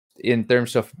in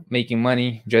terms of making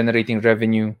money, generating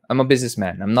revenue. I'm a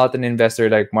businessman. I'm not an investor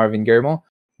like Marvin Guillermo,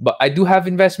 but I do have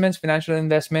investments, financial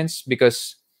investments,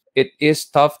 because it is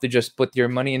tough to just put your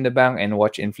money in the bank and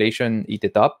watch inflation eat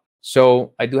it up.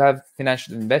 So I do have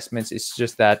financial investments. It's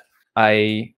just that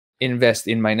I invest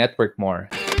in my network more.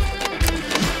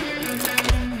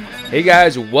 Hey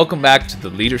guys, welcome back to the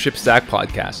Leadership Stack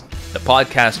Podcast, the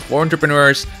podcast for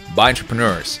entrepreneurs by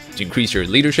entrepreneurs to increase your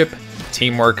leadership,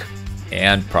 teamwork,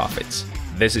 and profits.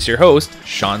 This is your host,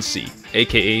 Sean C.,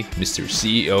 aka Mr.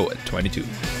 CEO at 22.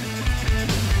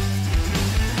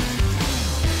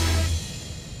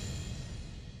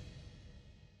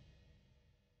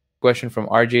 Question from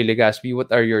RJ Legaspi: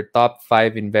 what are your top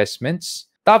 5 investments?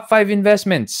 Top 5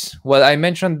 investments. Well, I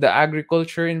mentioned the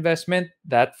agriculture investment.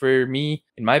 That, for me,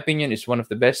 in my opinion, is one of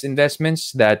the best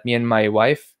investments that me and my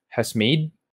wife has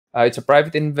made. It's a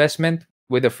private investment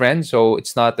with a friend, so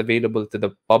it's not available to the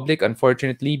public,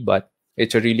 unfortunately, but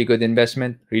it's a really good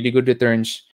investment, really good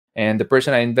returns. And the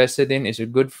person I invested in is a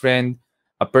good friend,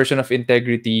 a person of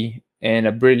integrity, and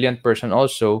a brilliant person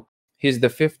also. He's the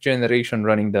 5th generation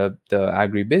running the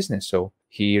agribusiness, so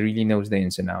he really knows the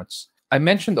ins and outs. I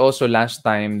mentioned also last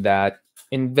time that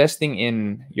investing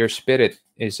in your spirit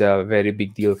is a very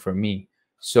big deal for me.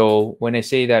 So when I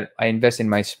say that I invest in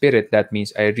my spirit, that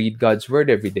means I read God's word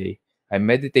every day. I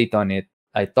meditate on it.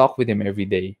 I talk with him every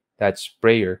day. That's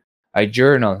prayer. I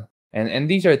journal. And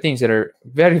these are things that are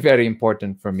very, very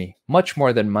important for me, much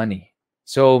more than money.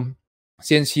 So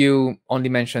since you only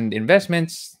mentioned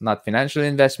investments, not financial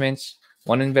investments,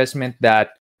 one investment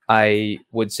that I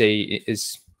would say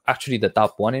is actually the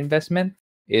top 1 investment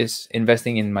is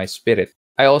investing in my spirit.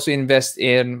 I also invest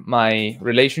in my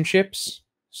relationships.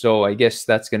 So I guess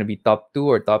that's going to be top 2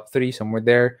 or top 3, somewhere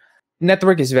there.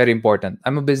 Network is very important.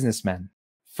 I'm a businessman.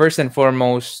 First and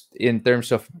foremost, in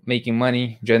terms of making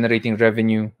money, generating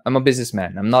revenue, I'm a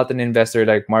businessman. I'm not an investor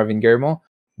like Marvin Guillermo,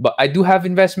 but I do have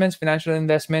investments, financial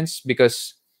investments,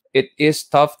 because it is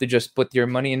tough to just put your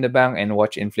money in the bank and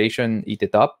watch inflation eat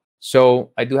it up.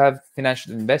 So I do have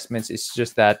financial investments. It's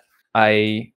just that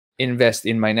I invest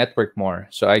in my network more.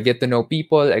 So I get to know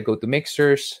people. I go to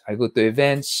mixers. I go to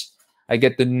events. I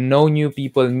get to know new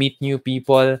people, meet new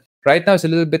people. Right now, it's a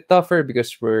little bit tougher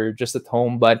because we're just at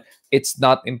home, but it's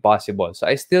not impossible. So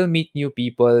I still meet new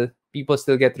people. People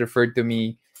still get referred to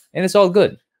me, and it's all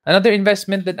good. Another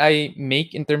investment that I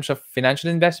make in terms of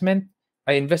financial investment,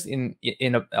 I invest in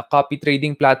a copy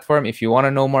trading platform. If you want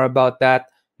to know more about that,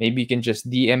 maybe you can just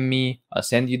DM me. I'll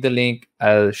send you the link.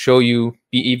 I'll show you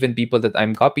even people that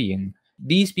I'm copying.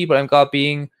 These people I'm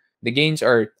copying, the gains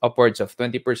are upwards of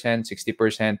 20%,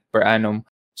 60% per annum.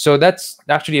 So that's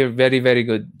actually a very, very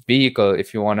good vehicle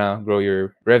if you want to grow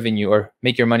your revenue or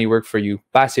make your money work for you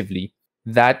passively.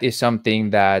 That is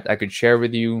something that I could share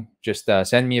with you. Just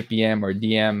send me a PM or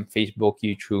DM, Facebook,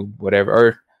 YouTube, whatever.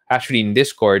 Or actually in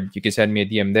Discord, you can send me a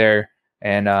DM there,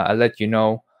 and I'll let you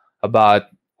know about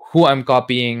who I'm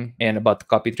copying and about the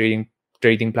copy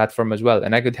trading platform as well.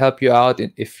 And I could help you out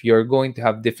if you're going to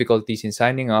have difficulties in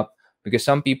signing up, because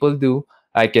some people do.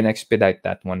 I can expedite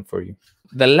that one for you.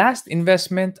 The last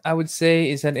investment I would say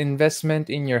is an investment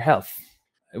in your health.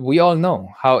 We all know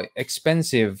how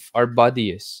expensive our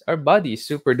body is. Our body is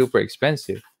super duper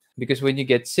expensive because when you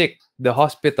get sick, the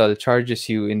hospital charges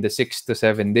you in the 6 to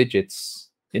 7 digits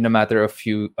in a matter of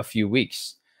a few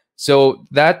weeks. So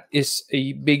that is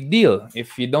a big deal.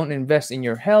 If you don't invest in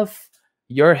your health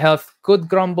could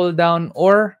crumble down,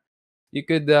 or you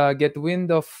could get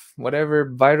wind of whatever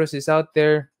virus is out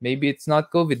there. Maybe it's not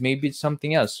COVID, maybe it's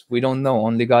something else. We don't know,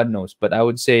 only God knows. But I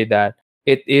would say that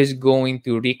it is going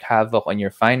to wreak havoc on your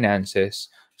finances.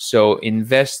 So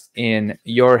invest in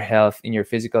your health, in your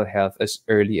physical health as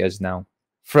early as now.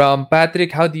 From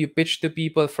Patrick: how do you pitch to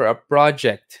people for a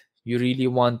project you really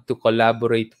want to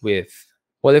collaborate with?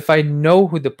 Well, if I know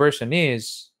who the person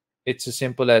is, it's as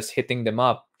simple as hitting them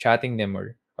up, chatting them,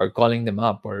 or calling them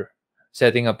up, or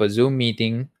setting up a Zoom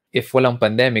meeting. If walang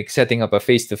pandemic, setting up a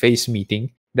face-to-face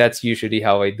meeting. That's usually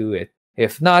how I do it.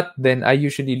 If not, then I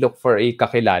usually look for a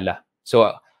kakilala.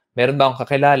 So, meron ba akong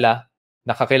kakilala,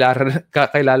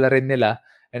 kakilala rin nila,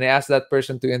 and I ask that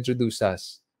person to introduce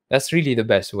us. That's really the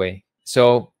best way.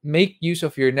 So, make use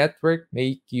of your network,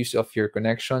 make use of your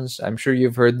connections. I'm sure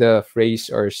you've heard the phrase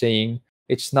or saying,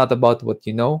 it's not about what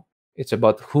you know, it's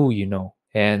about who you know.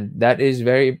 And that is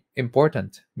very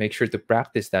important. Make sure to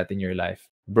practice that in your life.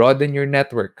 Broaden your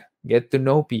network. Get to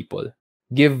know people.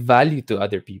 Give value to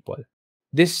other people.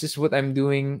 This is what I'm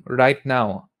doing right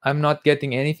now. I'm not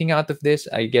getting anything out of this.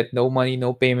 I get no money,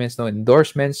 no payments, no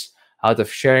endorsements out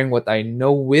of sharing what I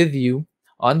know with you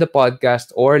on the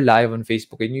podcast or live on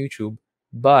Facebook and YouTube.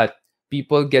 But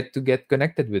people get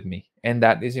connected with me, and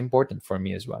that is important for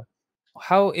me as well.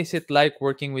 How is it like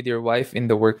working with your wife in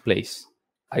the workplace?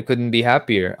 I couldn't be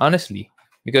happier, honestly,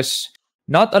 because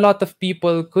not a lot of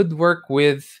people could work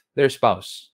with their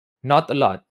spouse. Not a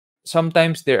lot.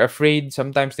 Sometimes they're afraid,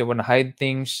 sometimes they want to hide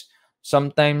things,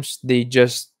 sometimes they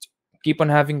just keep on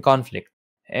having conflict.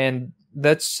 And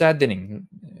that's saddening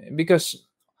because,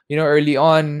 early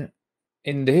on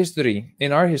in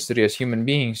our history as human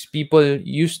beings, people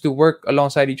used to work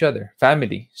alongside each other,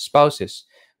 family, spouses.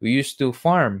 We used to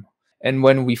farm. And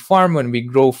when we farm, when we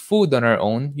grow food on our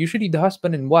own, usually the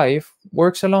husband and wife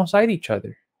works alongside each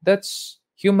other. That's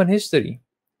human history.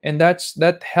 And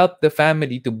that helped the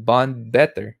family to bond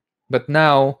better. But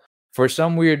now, for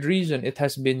some weird reason, it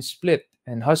has been split.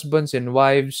 And husbands and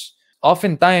wives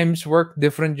oftentimes work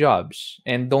different jobs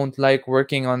and don't like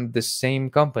working on the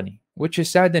same company, which is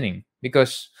saddening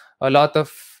because a lot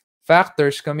of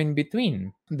factors come in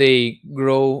between. They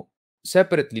grow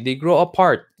separately, they grow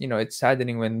apart. It's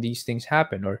saddening when these things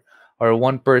happen, or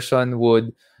one person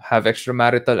would have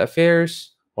extramarital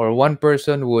affairs, or one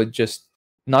person would just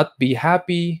not be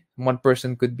happy. One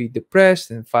person could be depressed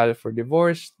and file for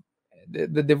divorce.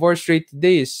 The divorce rate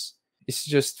today is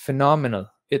just phenomenal.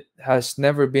 It has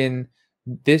never been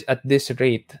this at this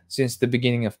rate since the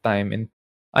beginning of time. And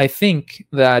I think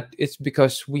that it's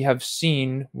because we have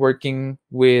seen working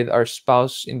with our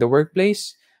spouse in the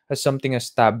workplace as something as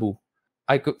taboo.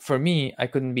 For me, I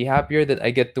couldn't be happier that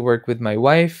I get to work with my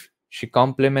wife. She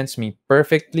compliments me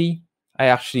perfectly. I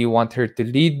actually want her to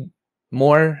lead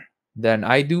more than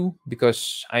I do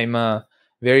because I'm a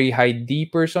very high D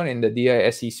person in the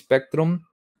DISE spectrum,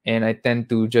 and I tend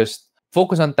to just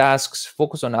focus on tasks,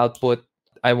 focus on output.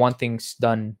 I want things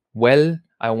done well.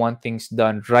 I want things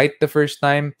done right the first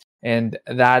time. And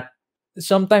that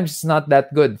sometimes it's not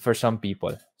that good for some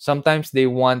people. Sometimes they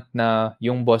want na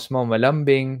yung boss mo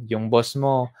malambing, yung boss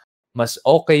mo mas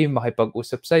okay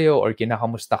makipag-usap sa'yo or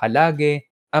kinakamusta ka lagi.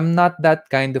 I'm not that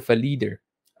kind of a leader.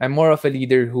 I'm more of a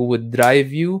leader who would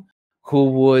drive you,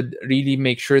 who would really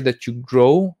make sure that you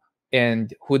grow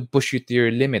and who would push you to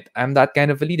your limit. I'm that kind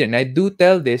of a leader. And I do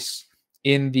tell this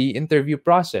in the interview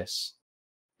process.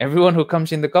 Everyone who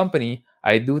comes in the company,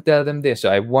 I do tell them this.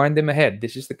 So I warn them ahead.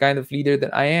 This is the kind of leader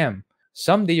that I am.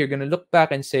 Someday you're going to look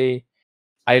back and say,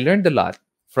 I learned a lot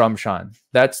from Sean.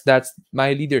 That's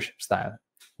my leadership style.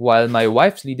 While my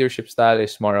wife's leadership style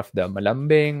is more of the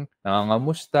malambing,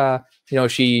 nangangamusta.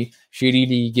 She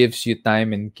really gives you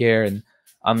time and care, and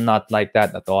I'm not like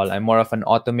that at all. I'm more of an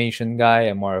automation guy.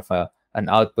 I'm more of an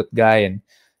output guy, and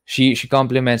she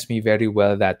compliments me very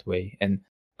well that way. And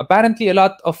apparently, a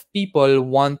lot of people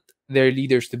want their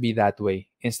leaders to be that way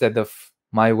instead of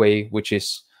my way, which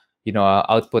is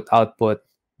output,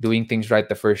 doing things right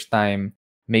the first time,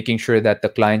 making sure that the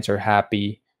clients are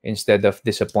happy instead of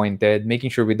disappointed, making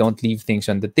sure we don't leave things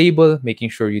on the table, making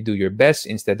sure you do your best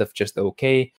instead of just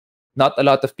okay. Not a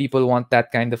lot of people want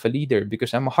that kind of a leader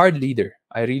because I'm a hard leader.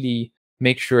 I really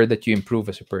make sure that you improve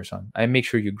as a person. I make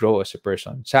sure you grow as a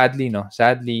person. Sadly,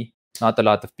 not a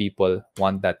lot of people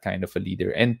want that kind of a leader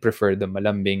and prefer the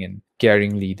malambing and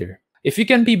caring leader. If you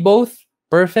can be both,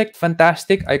 perfect,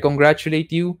 fantastic. I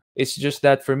congratulate you. It's just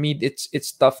that for me,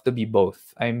 it's tough to be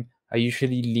both. I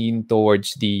usually lean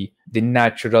towards the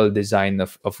natural design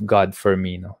of God for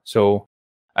me. So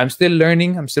I'm still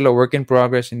learning. I'm still a work in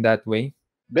progress in that way.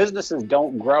 Businesses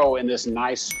don't grow in this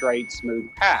nice, straight, smooth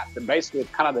path. And basically,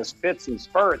 it's kind of this fits and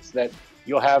spurts that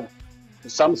you'll have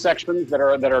some sections that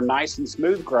are nice and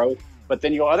smooth growth, but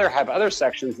then you'll have other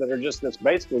sections that are just this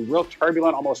basically real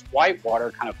turbulent, almost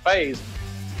whitewater kind of phase